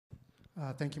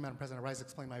Thank you, Madam President. I rise to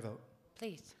explain my vote.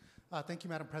 Please. Thank you,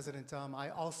 Madam President. I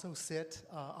also sit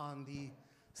on the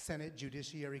Senate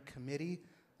Judiciary Committee.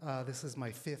 This is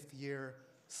my 5th year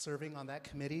serving on that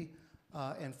committee,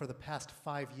 and for the past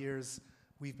 5 years,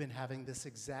 we've been having this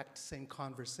exact same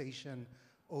conversation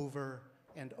over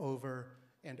and over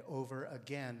and over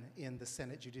again in the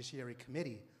Senate Judiciary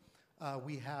Committee.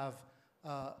 We have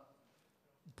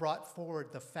brought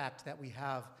forward the fact that we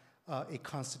have a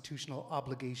constitutional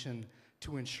obligation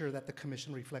to ensure that the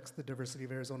commission reflects the diversity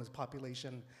of Arizona's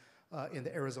population in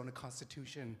the Arizona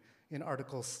Constitution in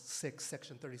Article 6,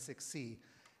 Section 36C.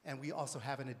 And we also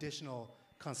have an additional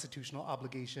constitutional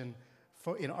obligation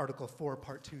in Article 4,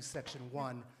 Part 2, Section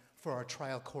 1 for our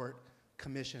trial court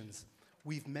commissions.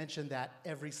 We've mentioned that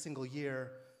every single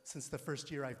year since the first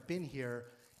year I've been here,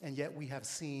 and yet we have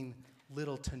seen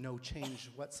little to no change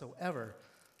whatsoever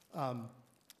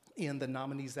in the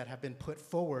nominees that have been put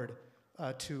forward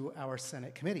to our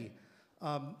Senate committee.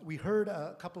 We heard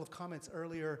a couple of comments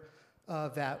earlier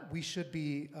that we should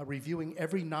be reviewing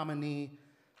every nominee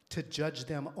to judge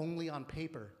them only on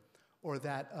paper, or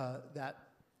that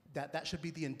should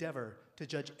be the endeavor, to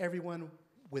judge everyone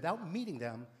without meeting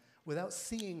them, without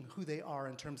seeing who they are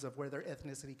in terms of where their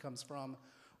ethnicity comes from,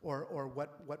 or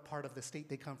what part of the state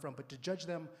they come from, but to judge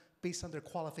them based on their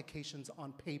qualifications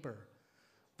on paper.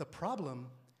 The problem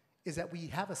is that we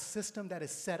have a system that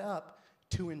is set up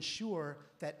to ensure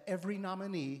that every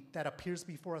nominee that appears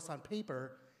before us on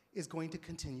paper is going to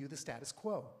continue the status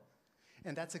quo.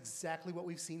 And that's exactly what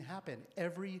we've seen happen.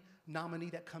 Every nominee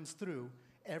that comes through,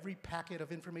 every packet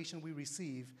of information we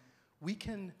receive, we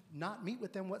can not meet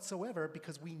with them whatsoever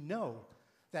because we know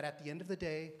that at the end of the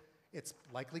day, it's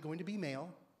likely going to be male,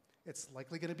 it's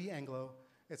likely going to be Anglo,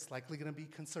 it's likely going to be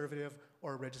conservative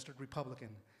or a registered Republican.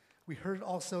 We heard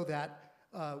also that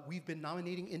we've been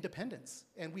nominating independents,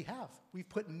 and we have. We've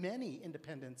put many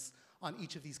independents on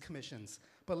each of these commissions.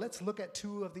 But let's look at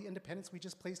 2 of the independents we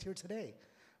just placed here today.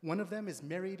 One of them is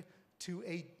married to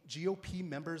a GOP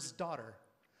member's daughter.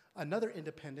 Another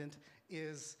independent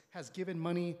has given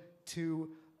money to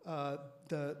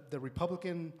the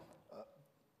Republican,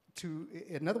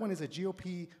 another one is a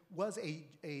GOP, was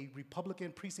a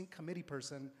Republican precinct committee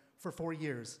person for 4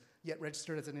 years, yet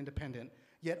registered as an independent,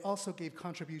 yet also gave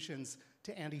contributions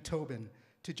to Andy Tobin,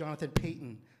 to Jonathan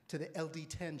Payton, to the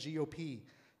LD10 GOP,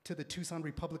 to the Tucson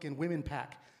Republican Women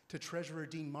PAC, to Treasurer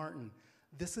Dean Martin.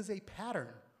 This is a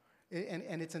pattern,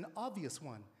 and it's an obvious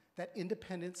one, that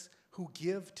independents who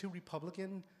give to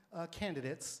Republican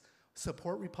candidates,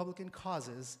 support Republican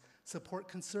causes, support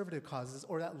conservative causes,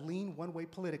 or that lean one way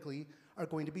politically are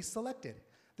going to be selected.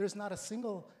 There's not a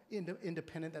single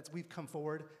independent that we've come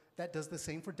forward that does the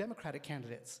same for Democratic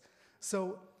candidates.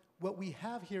 So what we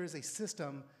have here is a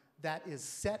system that is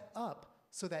set up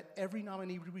so that every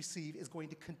nominee we receive is going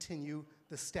to continue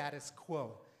the status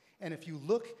quo. And if you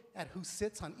look at who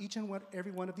sits on each and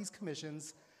every one of these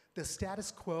commissions, the status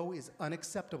quo is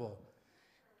unacceptable.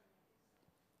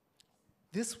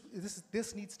 This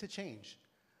needs to change.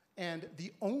 And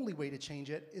the only way to change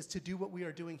it is to do what we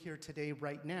are doing here today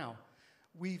right now.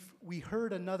 We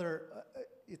heard another,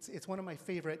 it's one of my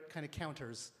favorite kind of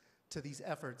counters to these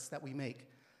efforts that we make.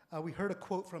 We heard a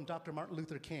quote from Dr. Martin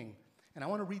Luther King, and I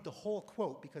want to read the whole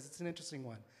quote because it's an interesting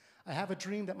one. "I have a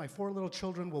dream that my 4 little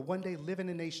children will one day live in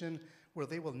a nation where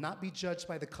they will not be judged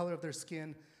by the color of their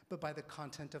skin, but by the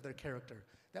content of their character."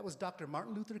 That was Dr.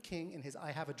 Martin Luther King in his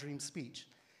 "I Have a Dream" speech.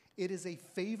 It is a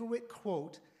favorite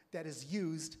quote that is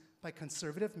used by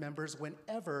conservative members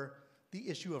whenever the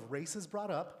issue of race is brought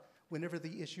up, whenever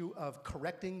the issue of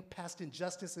correcting past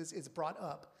injustices is brought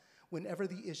up, whenever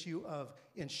the issue of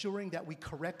ensuring that we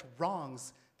correct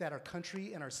wrongs that our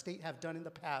country and our state have done in the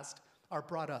past are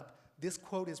brought up. This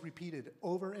quote is repeated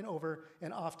over and over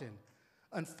and often.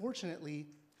 Unfortunately,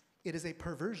 it is a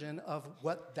perversion of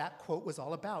what that quote was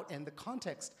all about and the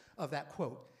context of that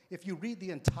quote. If you read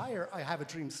the entire "I Have a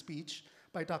Dream" speech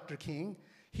by Dr. King,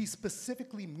 he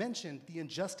specifically mentioned the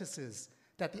injustices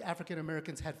that the African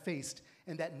Americans had faced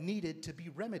and that needed to be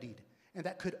remedied, and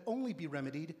that could only be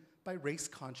remedied by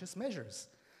race-conscious measures.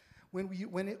 When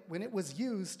it was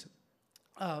used,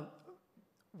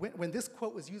 when this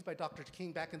quote was used by Dr.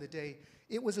 King back in the day,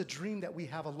 it was a dream that we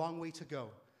have a long way to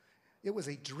go. It was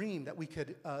a dream that we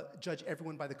could judge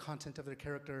everyone by the content of their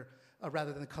character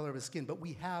rather than the color of his skin, but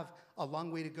we have a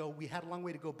long way to go. We had a long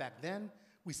way to go back then.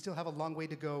 We still have a long way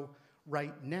to go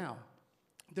right now.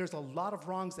 There's a lot of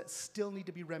wrongs that still need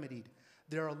to be remedied.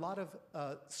 There are a lot of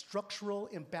structural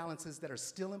imbalances that are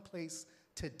still in place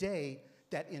today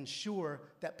that ensure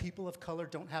that people of color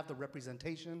don't have the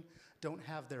representation, don't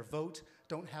have their vote,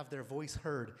 don't have their voice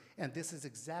heard. And this is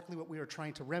exactly what we are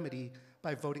trying to remedy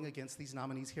by voting against these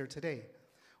nominees here today.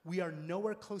 We are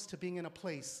nowhere close to being in a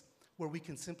place where we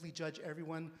can simply judge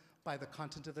everyone by the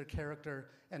content of their character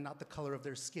and not the color of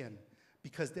their skin,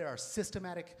 because there are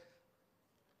systematic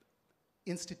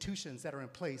institutions that are in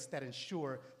place that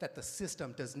ensure that the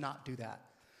system does not do that.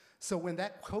 So when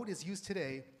that quote is used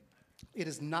today, it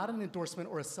is not an endorsement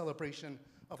or a celebration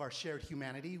of our shared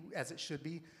humanity, as it should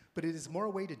be, but it is more a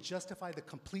way to justify the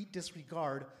complete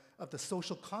disregard of the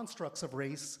social constructs of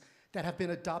race that have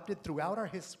been adopted throughout our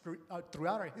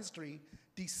history,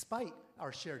 despite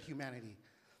our shared humanity.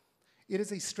 It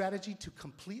is a strategy to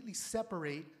completely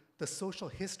separate the social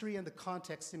history and the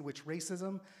context in which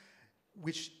racism,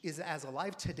 which is as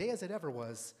alive today as it ever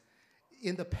was,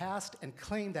 in the past, and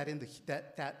claim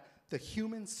that the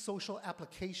human social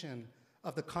application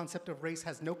of the concept of race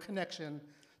has no connection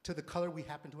to the color we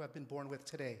happen to have been born with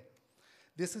today.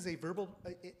 This is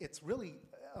it's really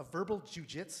a verbal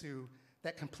jujitsu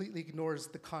that completely ignores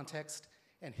the context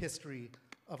and history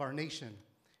of our nation.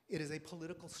 It is a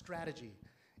political strategy.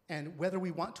 And whether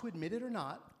we want to admit it or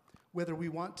not, whether we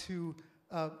want to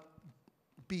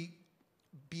be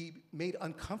made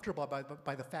uncomfortable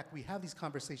by the fact we have these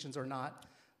conversations or not,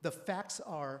 the facts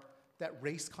are that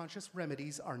race-conscious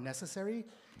remedies are necessary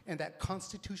and that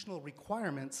constitutional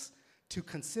requirements to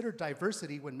consider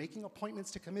diversity when making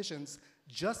appointments to commissions,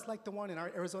 just like the one in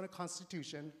our Arizona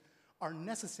Constitution, are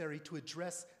necessary to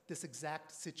address this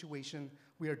exact situation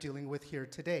we are dealing with here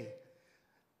today.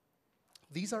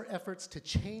 These are efforts to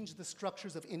change the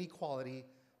structures of inequality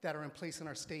that are in place in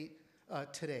our state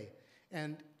today.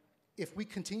 And if we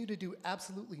continue to do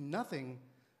absolutely nothing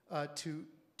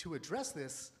to address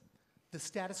this, the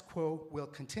status quo will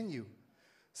continue.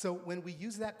 So when we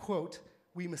use that quote,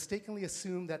 we mistakenly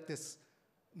assume that this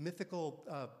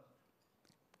mythical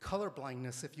color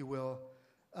blindness, if you will,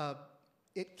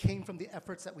 it came from the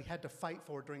efforts that we had to fight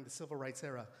for during the civil rights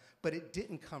era, but it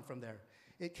didn't come from there.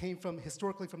 It came from,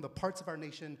 historically, from the parts of our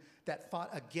nation that fought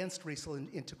against racial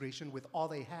integration with all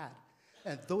they had.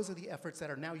 And those are the efforts that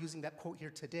are now using that quote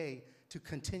here today to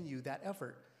continue that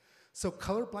effort. So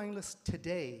colorblindness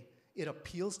today, it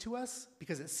appeals to us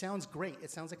because it sounds great. It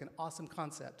sounds like an awesome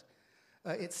concept.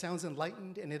 It sounds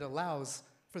enlightened, and it allows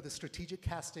for the strategic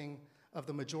casting of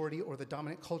the majority or the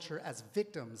dominant culture as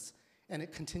victims, and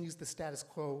it continues the status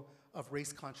quo of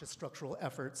race-conscious structural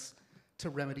efforts to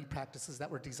remedy practices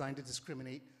that were designed to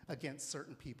discriminate against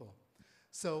certain people.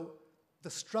 So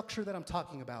the structure that I'm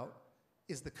talking about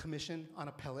is the Commission on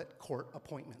Appellate Court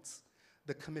Appointments,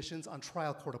 the commissions on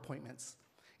trial court appointments.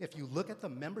 If you look at the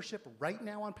membership right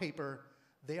now on paper,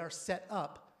 they are set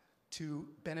up to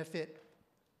benefit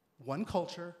one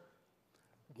culture,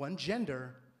 one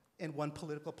gender, and one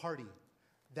political party.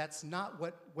 That's not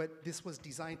what this was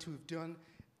designed to have done,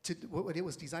 what it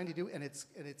was designed to do, and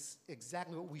it's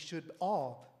exactly what we should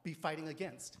all be fighting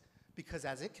against. Because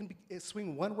as it can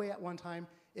swing one way at one time,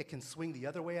 it can swing the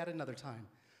other way at another time.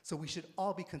 So we should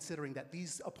all be considering that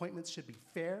these appointments should be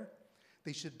fair,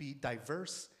 they should be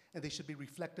diverse, and they should be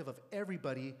reflective of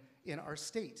everybody in our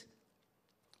state.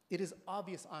 It is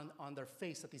obvious on their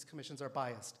face that these commissions are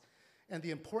biased. And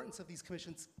the importance of these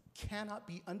commissions cannot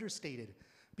be understated,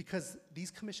 because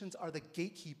these commissions are the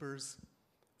gatekeepers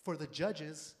for the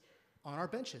judges on our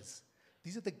benches.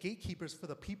 These are the gatekeepers for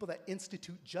the people that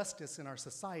institute justice in our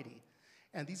society.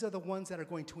 And these are the ones that are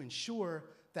going to ensure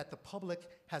that the public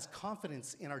has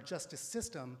confidence in our justice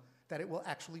system, that it will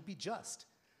actually be just.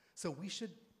 So we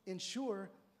should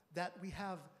ensure that we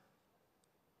have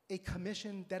a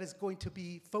commission that is going to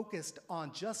be focused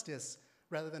on justice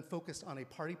rather than focused on a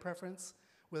party preference,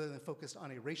 rather than focused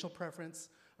on a racial preference,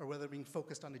 or whether being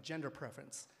focused on a gender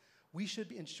preference. We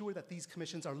should ensure that these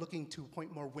commissions are looking to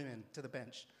appoint more women to the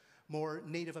bench, more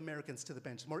Native Americans to the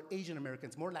bench, more Asian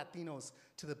Americans, more Latinos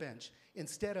to the bench,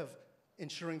 instead of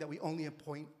ensuring that we only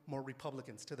appoint more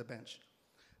Republicans to the bench.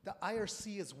 The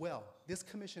IRC as well, this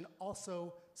commission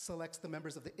also selects the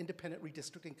members of the Independent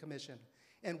Redistricting Commission.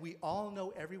 And we all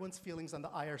know everyone's feelings on the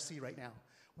IRC right now.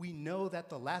 We know that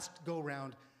the last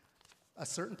go-round, a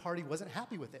certain party wasn't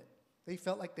happy with it. They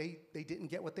felt like they didn't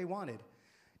get what they wanted.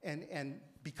 And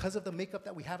because of the makeup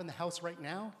that we have in the House right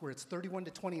now, where it's 31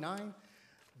 to 29,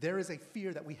 there is a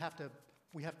fear that we have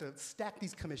to stack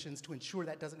these commissions to ensure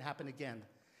that doesn't happen again.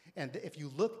 And if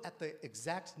you look at the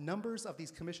exact numbers of these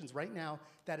commissions right now,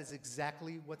 that is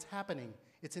exactly what's happening.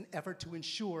 It's an effort to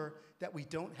ensure that we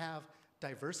don't have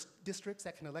diverse districts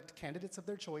that can elect candidates of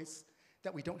their choice,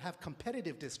 that we don't have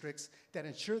competitive districts that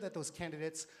ensure that those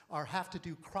candidates have to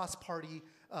do cross-party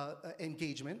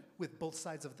engagement with both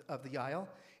sides of the aisle.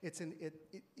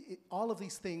 All of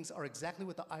these things are exactly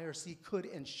what the IRC could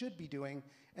and should be doing,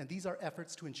 and these are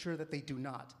efforts to ensure that they do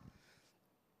not.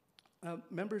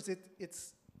 Members,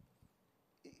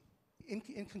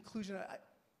 in conclusion,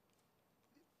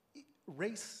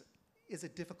 race is a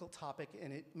difficult topic,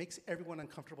 and it makes everyone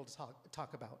uncomfortable to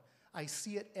talk about. I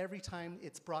see it every time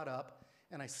it's brought up,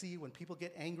 and I see when people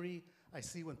get angry, I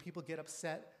see when people get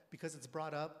upset because it's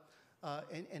brought up,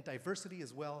 and diversity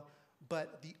as well.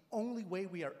 But the only way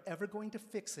we are ever going to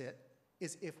fix it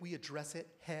is if we address it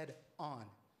head on.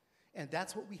 And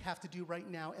that's what we have to do right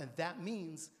now, and that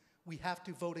means we have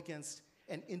to vote against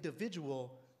an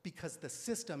individual because the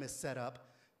system is set up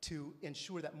to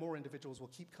ensure that more individuals will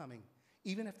keep coming.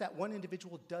 Even if that one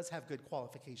individual does have good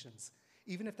qualifications,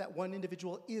 even if that one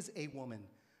individual is a woman,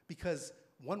 because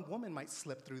one woman might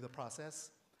slip through the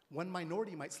process, one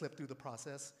minority might slip through the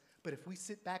process, but if we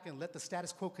sit back and let the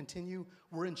status quo continue,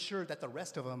 we're ensured that the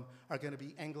rest of them are going to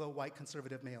be Anglo white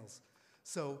conservative males.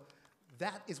 So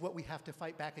that is what we have to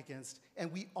fight back against,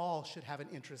 and we all should have an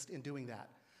interest in doing that.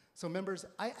 So members,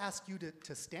 I ask you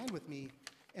to stand with me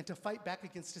and to fight back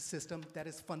against a system that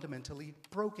is fundamentally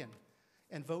broken,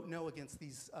 and vote no against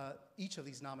each of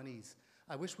these nominees.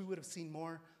 I wish we would have seen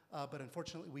more, but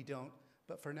unfortunately we don't.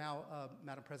 But for now,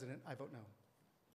 Madam President, I vote no.